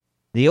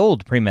the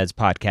Old Pre-Meds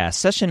Podcast,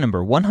 session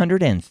number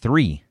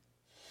 103.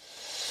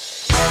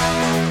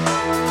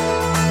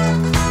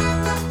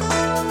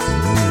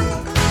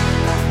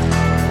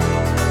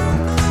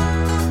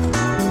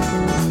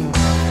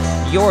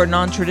 You're a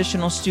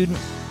non-traditional student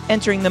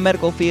entering the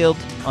medical field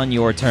on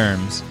your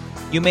terms.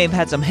 You may have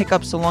had some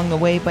hiccups along the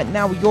way, but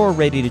now you're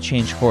ready to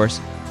change course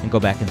and go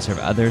back and serve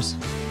others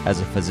as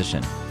a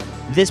physician.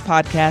 This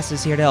podcast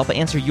is here to help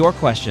answer your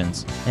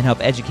questions and help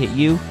educate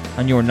you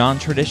on your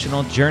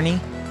non-traditional journey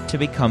to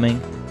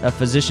becoming a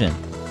physician.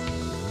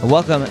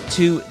 Welcome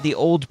to the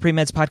Old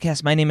Pre-Meds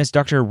Podcast. My name is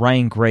Dr.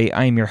 Ryan Gray.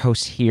 I am your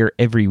host here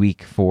every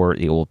week for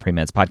the Old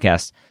Pre-Meds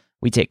Podcast.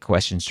 We take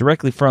questions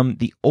directly from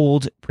the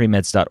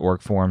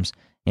oldpremeds.org forums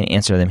and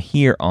answer them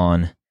here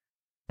on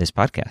this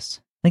podcast.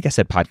 I think I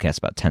said podcast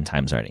about 10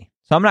 times already,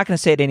 so I'm not going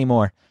to say it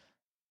anymore.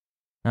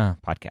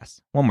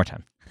 Podcast. One more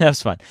time. That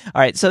was fun.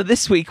 All right, so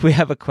this week we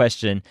have a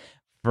question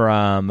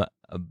from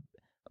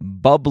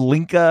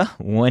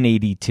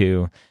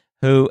Bublinka182,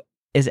 who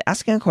is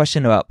asking a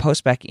question about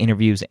post-bac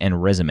interviews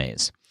and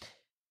resumes.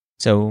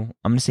 So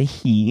I'm going to say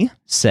he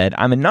said,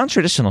 I'm a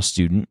non-traditional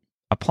student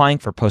applying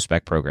for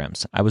post-bac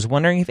programs. I was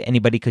wondering if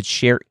anybody could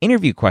share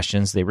interview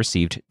questions they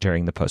received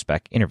during the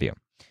post-bac interview.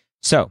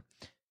 So,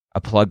 a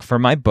plug for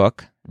my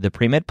book, The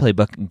Pre-Med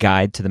Playbook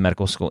Guide to the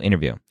Medical School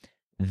Interview.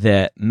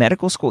 The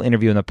medical school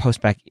interview and the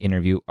post-bac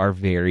interview are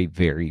very,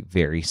 very,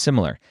 very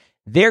similar.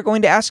 They're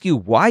going to ask you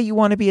why you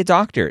want to be a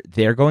doctor.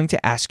 They're going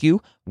to ask you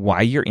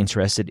why you're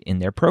interested in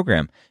their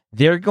program.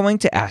 They're going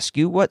to ask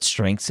you what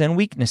strengths and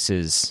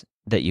weaknesses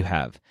that you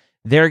have.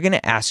 They're going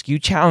to ask you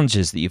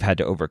challenges that you've had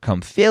to overcome,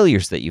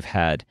 failures that you've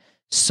had,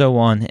 so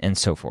on and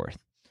so forth.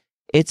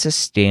 It's a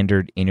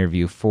standard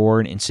interview for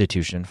an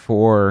institution,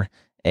 for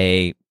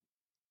a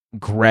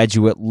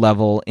graduate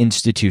level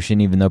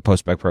institution, even though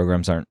post-bac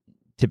programs aren't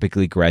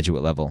typically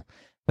graduate level.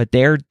 But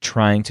they're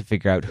trying to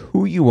figure out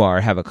who you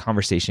are, have a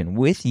conversation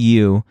with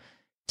you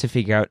to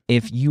figure out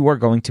if you are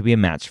going to be a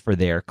match for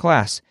their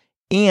class.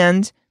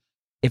 And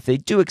if they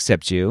do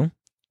accept you,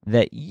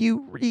 that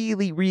you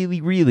really, really,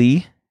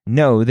 really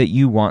know that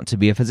you want to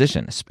be a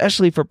physician,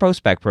 especially for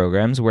post-bac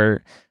programs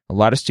where a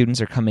lot of students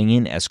are coming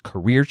in as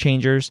career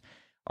changers.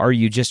 Are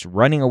you just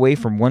running away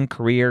from one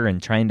career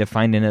and trying to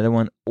find another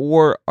one?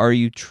 Or are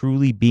you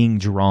truly being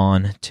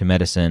drawn to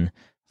medicine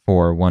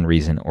for one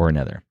reason or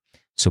another?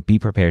 So be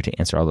prepared to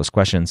answer all those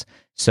questions.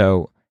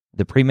 So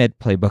the Pre-Med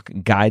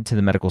Playbook Guide to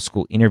the Medical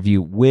School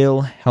Interview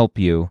will help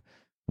you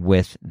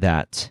with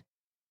that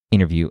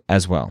interview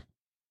as well.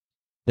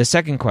 The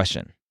second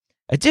question.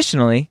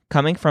 Additionally,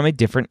 coming from a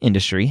different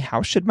industry,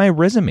 how should my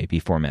resume be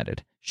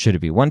formatted? Should it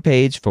be one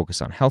page,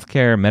 focus on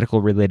healthcare,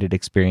 medical-related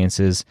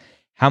experiences?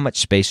 How much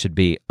space should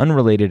be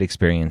unrelated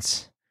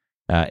experiences?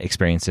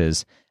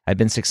 I've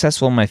been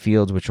successful in my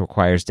field, which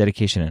requires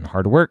dedication and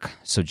hard work,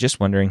 so just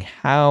wondering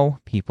how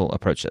people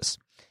approach this.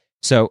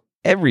 So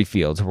every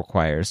field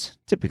requires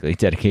typically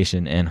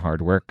dedication and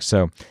hard work,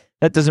 so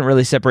that doesn't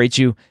really separate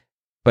you.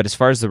 But as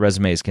far as the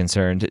resume is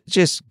concerned,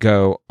 just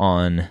go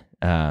on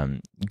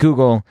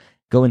Google,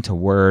 go into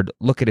Word,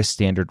 look at a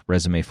standard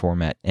resume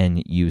format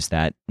and use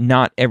that.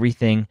 Not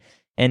everything,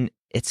 and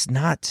it's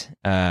not,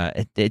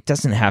 it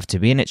doesn't have to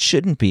be, and it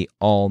shouldn't be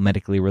all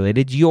medically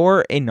related.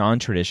 You're a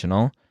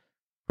non-traditional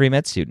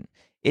pre-med student.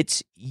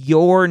 It's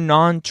your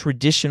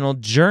non-traditional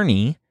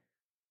journey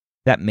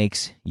that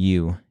makes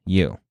you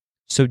you.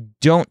 So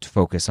don't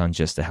focus on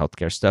just the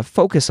healthcare stuff.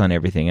 Focus on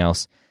everything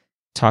else.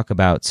 Talk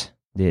about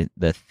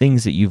the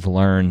things that you've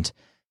learned.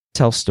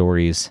 Tell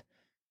stories.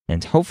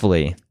 And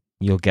hopefully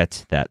you'll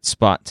get that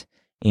spot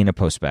in a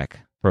post-bac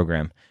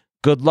program.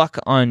 Good luck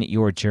on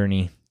your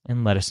journey,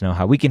 and let us know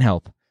how we can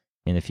help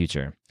in the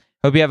future.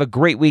 Hope you have a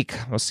great week.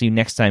 We'll see you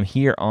next time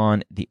here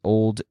on the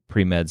Old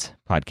Pre-Meds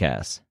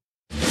Podcast.